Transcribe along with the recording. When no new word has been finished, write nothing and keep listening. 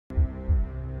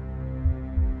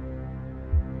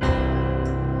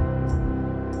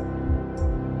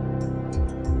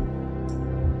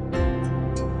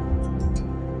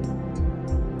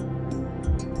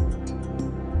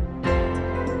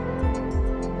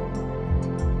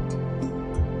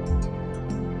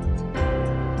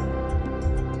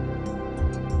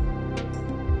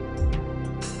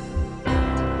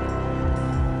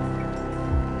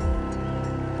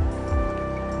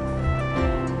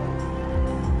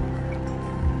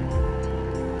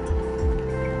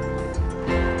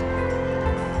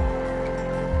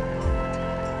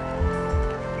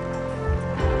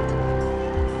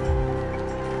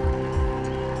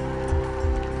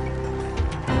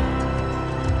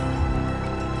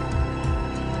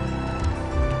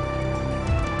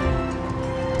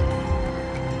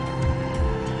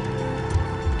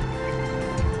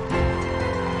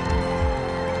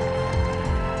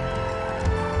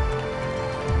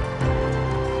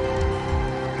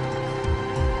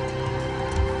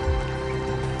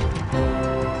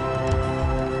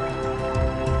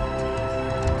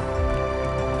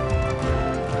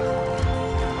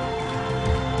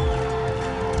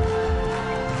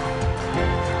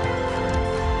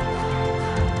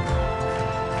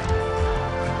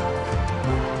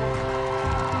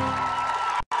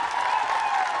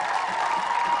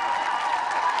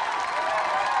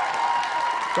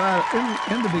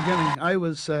In the beginning, I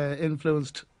was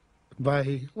influenced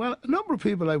by, well, a number of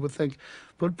people, I would think,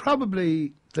 but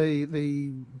probably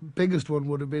the biggest one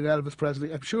would have been Elvis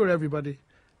Presley. I'm sure everybody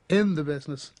in the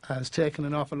business has taken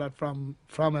an awful lot from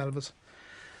Elvis.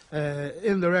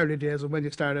 In their early days, and when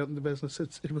you start out in the business,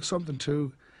 it was something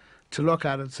to look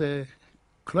at and say,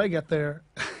 could I get there?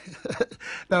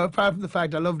 Now, apart from the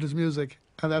fact I loved his music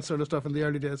and that sort of stuff in the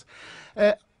early days,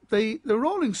 the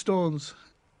Rolling Stones,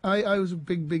 I was a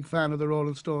big fan of the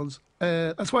Rolling Stones.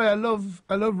 That's why I love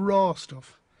raw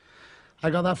stuff. I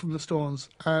got that from the Stones.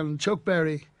 And Chuck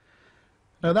Berry,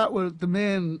 now that was the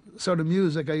main sort of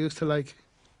music I used to like,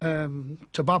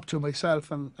 to bop to myself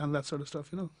and that sort of stuff,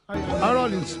 you know. Our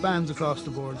audience spans across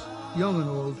the board, young and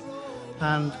old.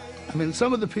 And I mean,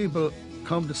 some of the people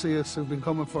come to see us who've been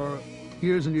coming for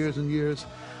years and years and years.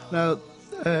 Now,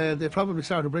 they probably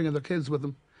started bringing their kids with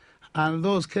them. And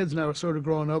those kids now are sort of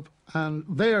growing up and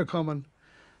they are coming.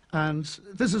 And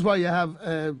this is why you have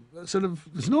sort of,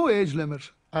 there's no age limit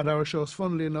at our shows,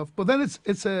 funnily enough. But then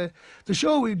the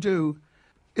show we do,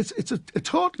 it's a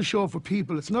total show for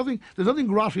people. There's nothing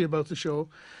grotty about the show.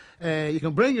 You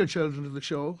can bring your children to the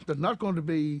show. They're not going to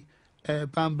be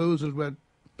bamboozled with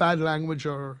bad language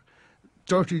or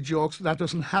dirty jokes. That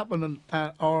doesn't happen,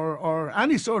 or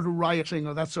any sort of rioting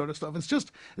or that sort of stuff. It's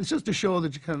just a show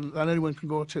that anyone can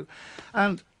go to.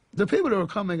 And the people who are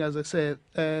coming, as I say,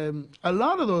 a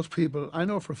lot of those people, I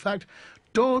know for a fact,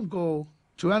 don't go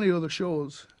to any other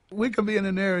shows. We can be in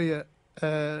an area,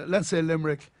 let's say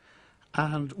Limerick,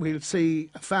 and we'll see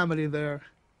a family there.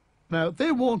 Now,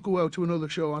 they won't go out to another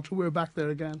show until we're back there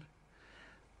again.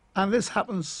 And this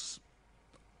happens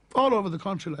all over the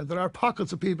country. Like, there are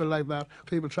pockets of people like that.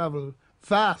 People travel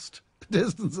vast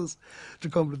distances to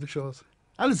come to the shows.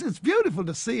 And it's beautiful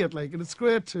to see it, like, and it's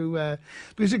great to,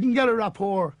 because you can get a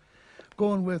rapport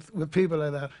going with people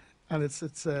like that. And it's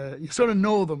you sort of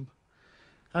know them.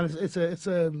 And it's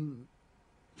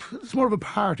more of a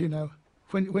party now.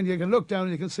 When you can look down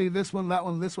and you can see this one, that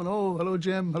one, this one, oh, hello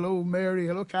Jim, hello Mary,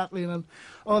 hello Kathleen, and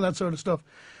all that sort of stuff.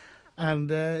 And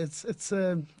it's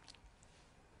a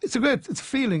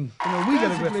feeling. You know, we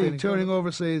get a great feeling. Touring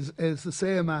overseas is the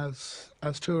same as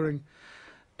touring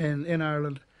in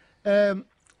Ireland.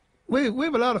 We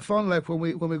have a lot of fun, like when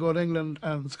we go to England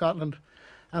and Scotland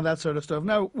and that sort of stuff.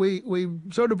 Now we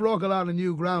sort of broke a lot of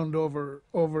new ground over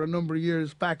a number of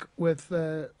years back with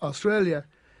Australia.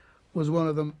 Was one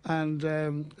of them,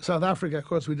 and South Africa. Of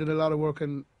course, we did a lot of work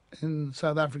in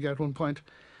South Africa at one point.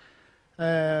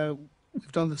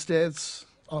 We've done the States,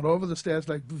 all over the States,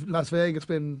 like Las Vegas,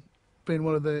 been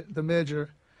one of the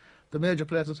major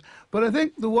places. But I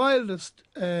think the wildest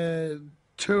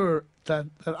tour that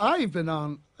I've been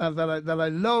on, that I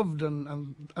loved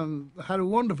and had a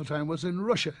wonderful time, was in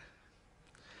Russia.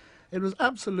 It was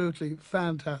absolutely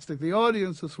fantastic. The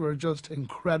audiences were just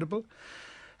incredible.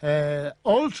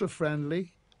 Ultra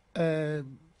friendly,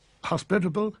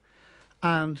 hospitable,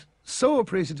 and so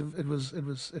appreciative. It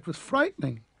was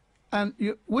frightening, and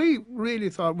we really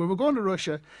thought we were going to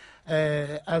Russia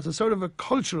as a sort of a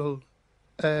cultural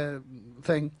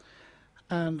thing,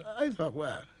 and I thought,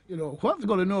 well, you know, what are they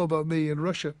going to know about me in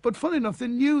Russia? But funny enough, they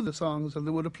knew the songs and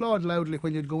they would applaud loudly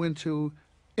when you'd go into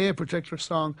a particular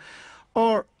song.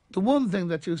 Or the one thing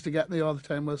that used to get me all the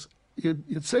time was,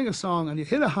 you'd sing a song and you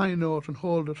hit a high note and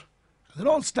hold it, and they'd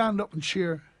all stand up and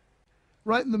cheer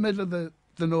right in the middle of the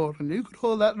note, and you could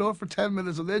hold that note for 10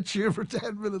 minutes and they'd cheer for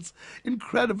 10 minutes.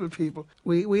 Incredible people.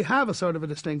 We have a sort of a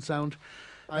distinct sound.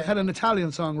 I had an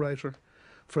Italian songwriter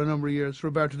for a number of years,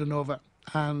 Roberto De Nova,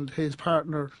 and his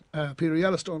partner, Peter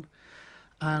Yellowstone,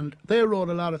 and they wrote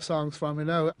a lot of songs for me.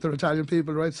 Now, they're Italian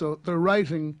people, right, so they're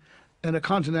writing in a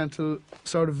continental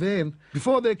sort of vein.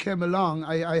 Before they came along,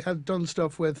 I had done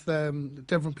stuff with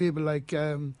different people like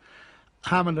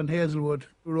Hammond and Hazelwood,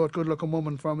 who wrote Good Looking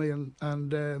Woman for me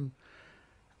and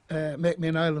Make Me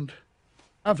an Island.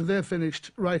 After they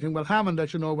finished writing, well, Hammond,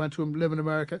 as you know, went to live in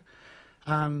America,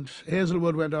 and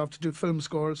Hazelwood went off to do film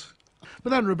scores.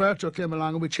 But then Roberto came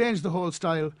along and we changed the whole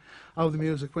style of the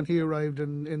music. When he arrived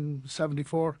in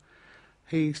 74,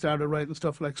 he started writing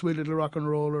stuff like Sweet Little Rock and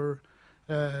Roller,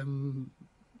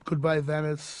 Goodbye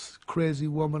Venice, Crazy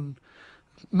Woman,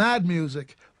 mad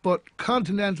music, but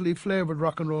continentally flavoured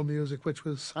rock and roll music, which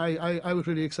was I was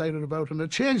really excited about, and it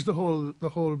changed the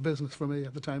whole business for me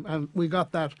at the time. And we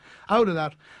got that out of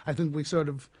that. I think we sort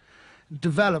of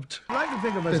developed. I like to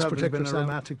think of myself as being a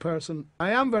romantic person.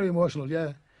 I am very emotional,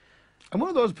 yeah. I'm one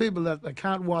of those people that I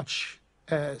can't watch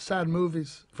sad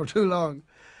movies for too long.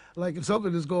 Like if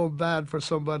something is going bad for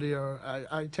somebody, or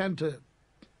I tend to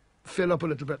fill up a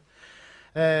little bit.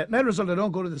 Net result, I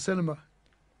don't go to the cinema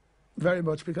very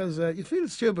much, because you feel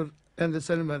stupid in the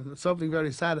cinema and something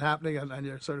very sad happening, and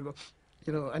you're sort of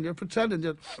go, and you're pretending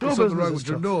that there's something wrong with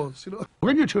your nose.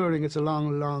 When you're touring, it's a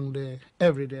long, long day,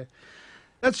 every day.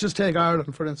 Let's just take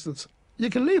Ireland, for instance. You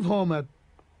can leave home at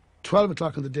 12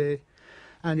 o'clock in the day,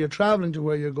 and you're travelling to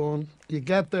where you're going. You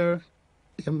get there,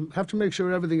 you have to make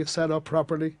sure everything is set up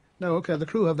properly. Now, okay, the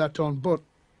crew have that done, but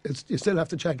you still have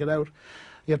to check it out.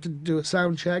 You have to do a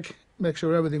sound check, make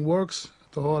sure everything works,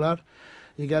 the whole lot.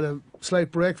 You get a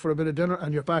slight break for a bit of dinner,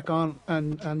 and you're back on,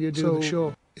 and you do the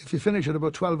show. If you finish at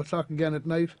about 12 o'clock again at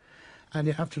night, and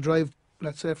you have to drive,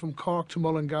 let's say, from Cork to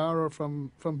Mullingar, or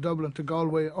from Dublin to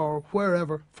Galway, or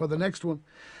wherever for the next one,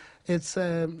 it's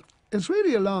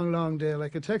really a long, long day.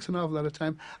 Like, it takes an awful lot of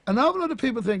time. An awful lot of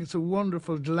people think it's a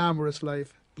wonderful, glamorous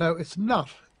life. Now, it's not.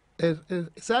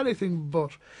 It's anything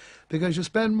but, because you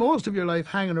spend most of your life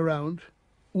hanging around,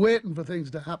 waiting for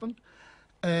things to happen.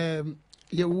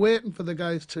 You're waiting for the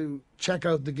guys to check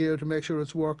out the gear to make sure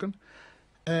it's working.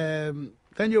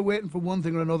 Then you're waiting for one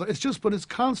thing or another. But it's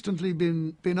constantly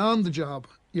been on the job.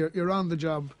 You're on the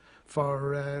job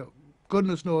for,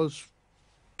 goodness knows,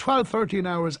 12, 13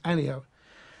 hours anyhow,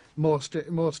 most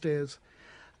days.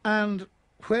 And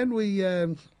when we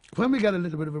get a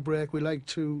little bit of a break, we like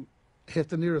to hit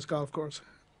the nearest golf course,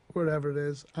 wherever it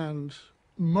is, and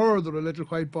murder a little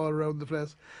white ball around the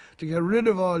place to get rid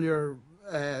of all your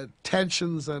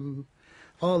tensions and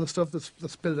all the stuff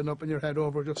that's building up in your head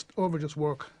over just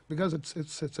work, because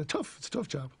it's a tough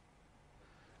job.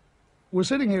 We're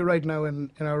sitting here right now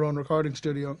in our own recording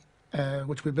studio,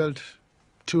 which we built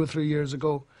 2 or 3 years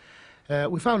ago.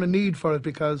 We found a need for it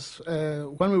because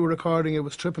when we were recording, it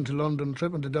was tripping to London,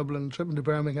 tripping to Dublin, tripping to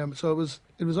Birmingham, so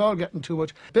it was all getting too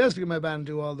much. Basically, my band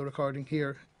do all the recording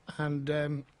here,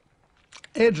 and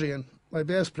Adrian, my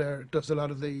bass player, does a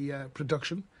lot of the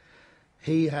production.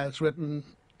 He has written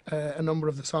a number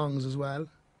of the songs as well,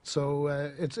 so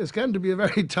it's getting to be a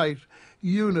very tight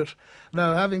unit.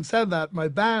 Now, having said that, my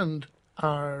band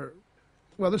are,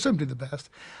 well, they're simply the best,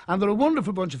 and they're a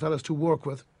wonderful bunch of fellas to work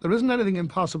with. There isn't anything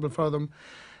impossible for them.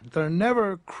 They're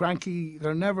never cranky.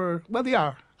 They're never, well, they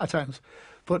are at times,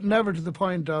 but never to the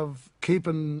point of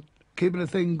keeping a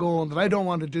thing going that I don't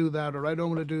want to do that, or I don't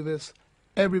want to do this.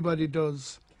 Everybody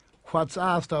does what's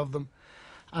asked of them,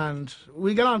 and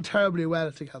we get on terribly well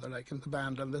together, like in the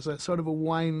band. And there's a sort of a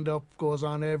wind-up goes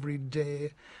on every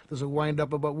day. There's a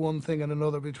wind-up about one thing and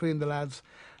another between the lads.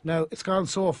 Now, it's gone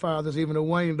so far, there's even a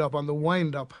wind-up on the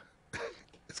wind-up.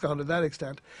 It's gone to that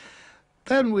extent.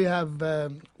 Then we have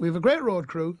a great road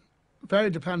crew, very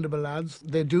dependable lads.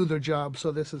 They do their job,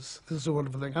 so this is a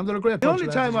wonderful thing. And they're a great bunch. The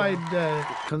only time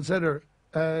I'd consider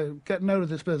getting out of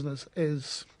this business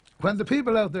is when the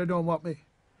people out there don't want me.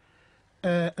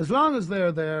 As long as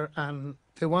they're there and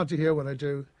they want to hear what I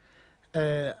do,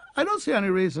 I don't see any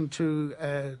reason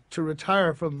to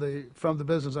retire from the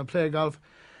business and play golf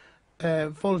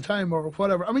full time or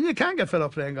whatever. I mean, you can get fed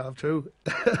up playing golf too.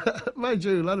 Mind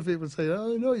you, a lot of people say,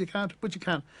 "Oh, no, you can't," but you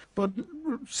can. But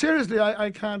seriously, I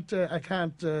can't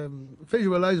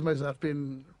visualise myself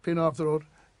being off the road.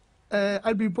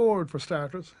 I'd be bored for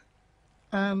starters,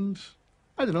 and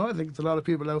I don't know. I think there's a lot of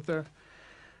people out there,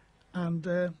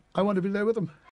 and I want to be there with them.